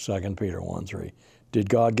 2 Peter 1:3. Did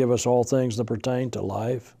God give us all things that pertain to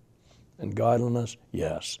life and godliness?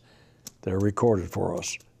 Yes. They're recorded for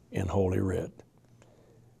us in Holy Writ.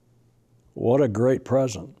 What a great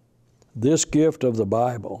present. This gift of the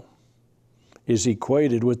Bible is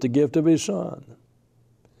equated with the gift of His Son.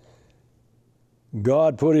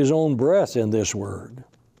 God put His own breath in this word.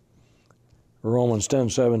 Romans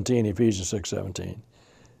 10:17, Ephesians 6:17.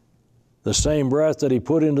 The same breath that He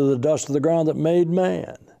put into the dust of the ground that made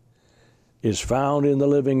man is found in the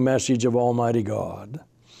living message of Almighty God.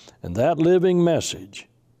 And that living message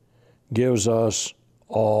gives us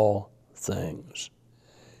all things.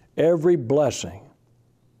 Every blessing,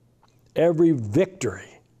 every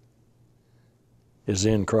victory is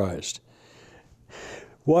in Christ.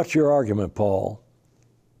 What's your argument, Paul?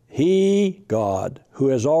 He, God, who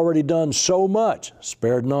has already done so much,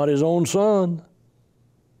 spared not His own Son,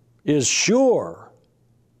 is sure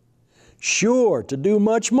to do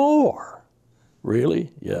much more.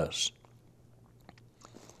 Really? Yes.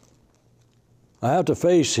 I have to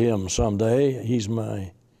face Him someday. He's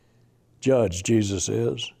my judge, Jesus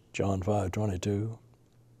is, John 5:22.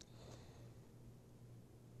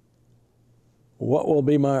 What will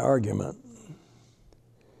be my argument?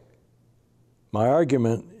 My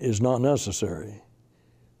argument is not necessary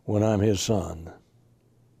when I'm His Son.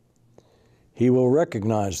 He will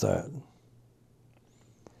recognize that.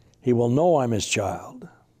 He will know I'm His child.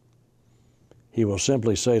 He will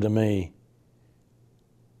simply say to me,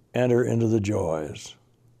 enter into the joys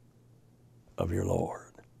of your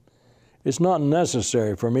Lord. It's not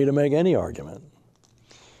necessary for me to make any argument.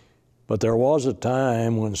 But there was a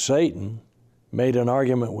time when Satan made an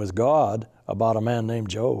argument with God about a man named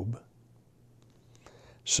Job.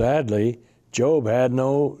 Sadly, Job had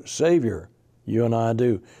no Savior. You and I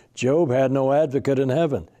do. Job had no advocate in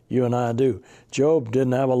heaven. You and I do. Job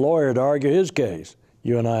didn't have a lawyer to argue his case.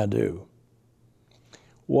 You and I do.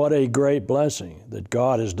 What a great blessing that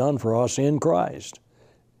God has done for us in Christ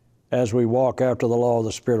as we walk after the law of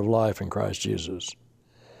the Spirit of life in Christ Jesus.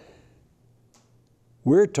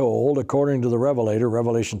 We're told, according to the Revelator,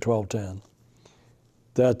 Revelation 12:10,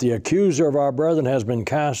 that the accuser of our brethren has been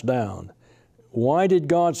cast down. Why did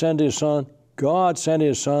God send His Son? God sent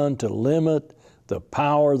His Son to limit the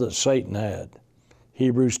power that Satan had.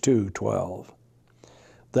 Hebrews 2:12.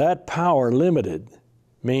 That power limited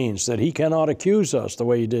means that he cannot accuse us the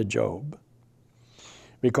way he did Job.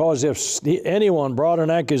 Because if anyone brought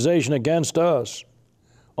an accusation against us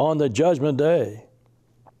on the judgment day,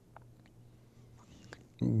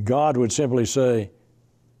 God would simply say,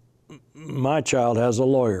 my child has a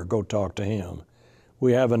lawyer, go talk to him.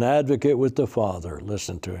 We have an advocate with the Father,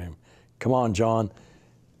 listen to him. Come on, John.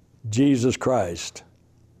 Jesus Christ,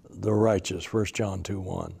 the righteous, 1 John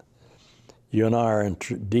 2:1. You and I are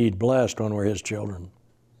indeed blessed when we're His children.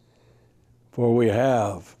 For we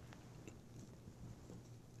have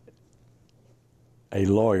a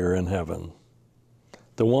lawyer in heaven,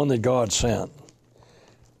 the one that God sent.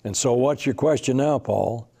 And so what's your question now,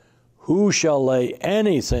 Paul? Who shall lay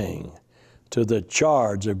anything to the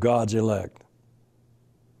charge of God's elect?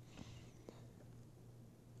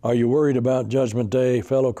 Are you worried about Judgment Day,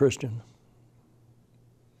 fellow Christian?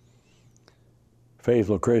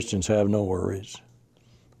 Faithful Christians have no worries.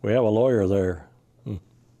 We have a lawyer there.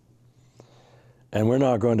 And we're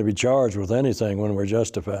not going to be charged with anything when we're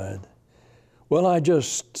justified. Well, I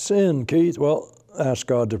just sinned, Keith. Well, ask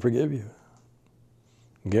God to forgive you.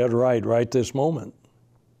 Get right this moment.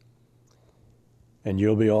 And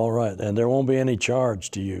you'll be all right. And there won't be any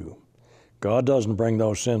charge to you. God doesn't bring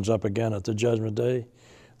those sins up again at the judgment day.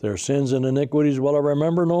 Their sins and iniquities will I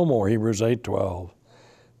remember no more, Hebrews 8:12.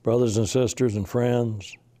 Brothers and sisters and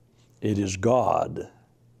friends, it is God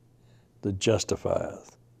that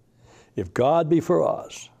justifieth. If God be for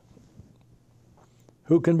us,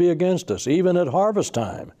 who can be against us? Even at harvest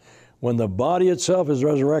time, when the body itself is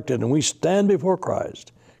resurrected and we stand before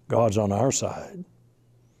Christ, God's on our side.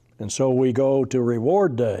 And so we go to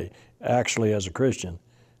reward day, actually as a Christian,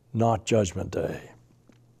 not judgment day.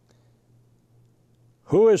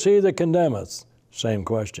 Who is he that condemneth? Same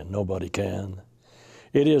question, nobody can.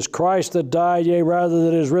 It is Christ that died, yea, rather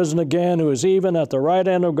that is risen again, who is even at the right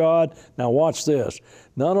hand of God. Now watch this.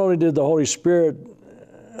 Not only did the Holy Spirit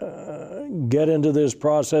get into this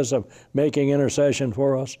process of making intercession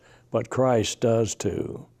for us, but Christ does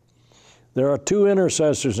too. There are two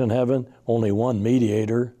intercessors in heaven, only one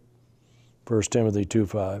mediator, 1 Timothy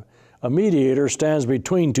 2:5. A mediator stands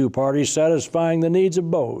between two parties, satisfying the needs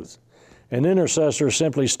of both. An intercessor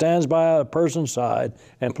simply stands by a person's side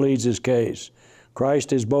and pleads his case.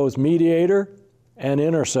 Christ is both mediator and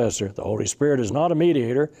intercessor. The Holy Spirit is not a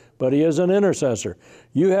mediator, but He is an intercessor.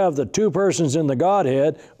 You have the two persons in the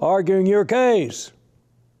Godhead arguing your case.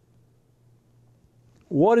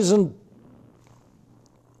 What isn't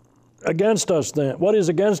against us then? What is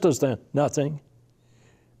against us then? Nothing.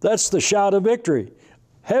 That's the shout of victory.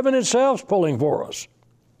 Heaven itself's pulling for us.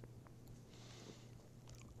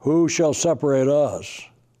 Who shall separate us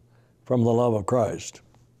from the love of Christ?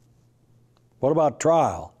 What about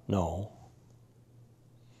trial? No.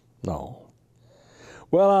 No.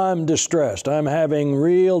 Well, I'm distressed. I'm having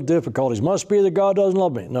real difficulties. Must be that God doesn't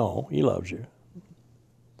love me. No, He loves you.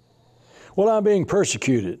 Well, I'm being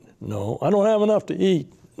persecuted. No. I don't have enough to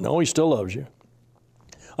eat. No, He still loves you.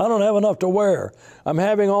 I don't have enough to wear. I'm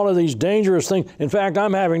having all of these dangerous things. In fact,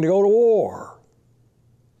 I'm having to go to war.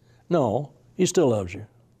 No, He still loves you.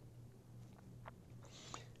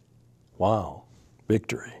 Wow,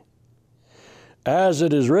 victory. As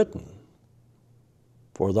it is written,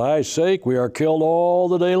 for thy sake we are killed all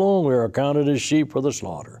the day long. We are counted as sheep for the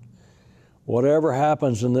slaughter. Whatever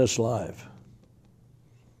happens in this life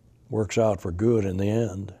works out for good in the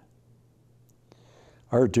end.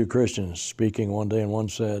 I heard two Christians speaking one day, and one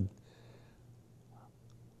said,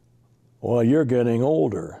 well, you're getting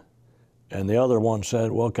older. And the other one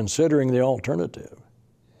said, well, considering the alternative.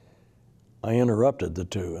 I interrupted the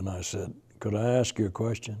two, and I said, could I ask you a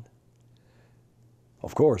question?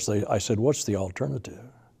 Of course. I said, what's the alternative?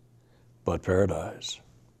 But paradise.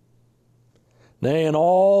 Nay, in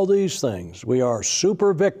all these things, we are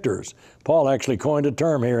super victors. Paul actually coined a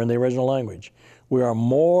term here in the original language. We are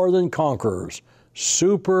more than conquerors.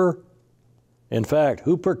 In fact,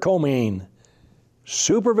 huperkomein,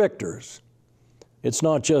 super victors. It's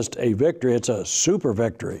not just a victory, it's a super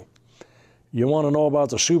victory. You want to know about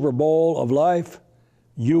the Super Bowl of life?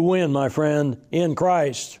 You win, my friend, in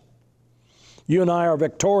Christ. You and I are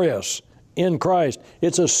victorious in Christ.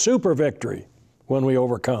 It's a super victory when we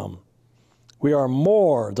overcome. We are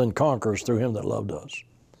more than conquerors through Him that loved us.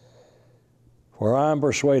 For I am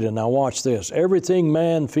persuaded, now watch this, everything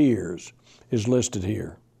man fears is listed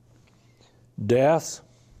here. Death,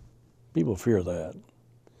 people fear that.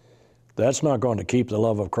 That's not going to keep the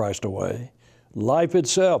love of Christ away. Life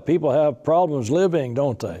itself, people have problems living,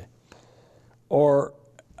 don't they? Or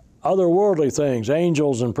otherworldly things,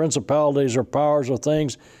 angels and principalities or powers or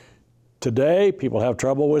things. Today, people have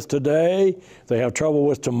trouble with today. They have trouble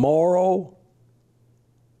with tomorrow.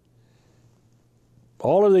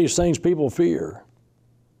 All of these things people fear.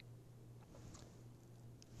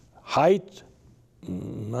 Height,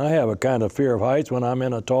 I have a kind of fear of heights when I'm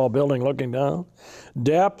in a tall building looking down.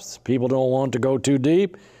 Depth, people don't want to go too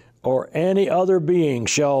deep. Or any other being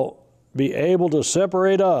shall be able to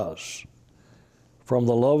separate us from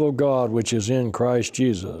the love of God which is in Christ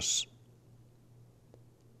Jesus,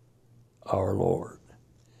 our Lord.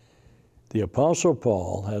 The Apostle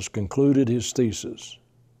Paul has concluded his thesis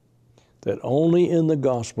that only in the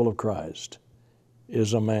gospel of Christ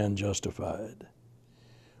is a man justified.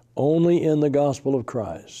 Only in the gospel of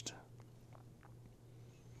Christ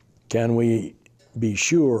can we be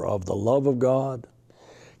sure of the love of God.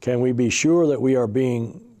 Can we be sure that we are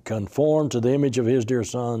being conformed to the image of His dear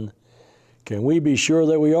Son? Can we be sure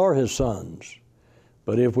that we are His sons?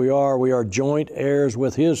 But if we are joint heirs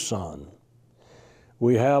with His Son.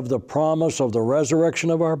 We have the promise of the resurrection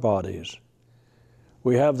of our bodies.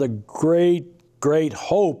 We have the great, great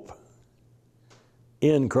hope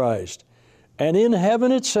in Christ. And in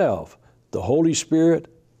heaven itself, the Holy Spirit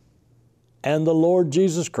and the Lord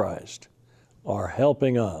Jesus Christ are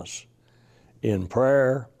helping us in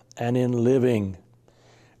prayer and in living.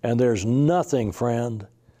 And there's nothing, friend,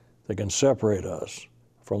 that can separate us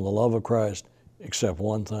from the love of Christ except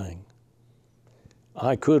one thing.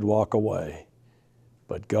 I could walk away,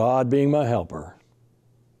 but God being my helper,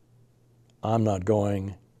 I'm not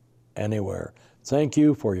going anywhere. Thank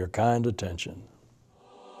you for your kind attention.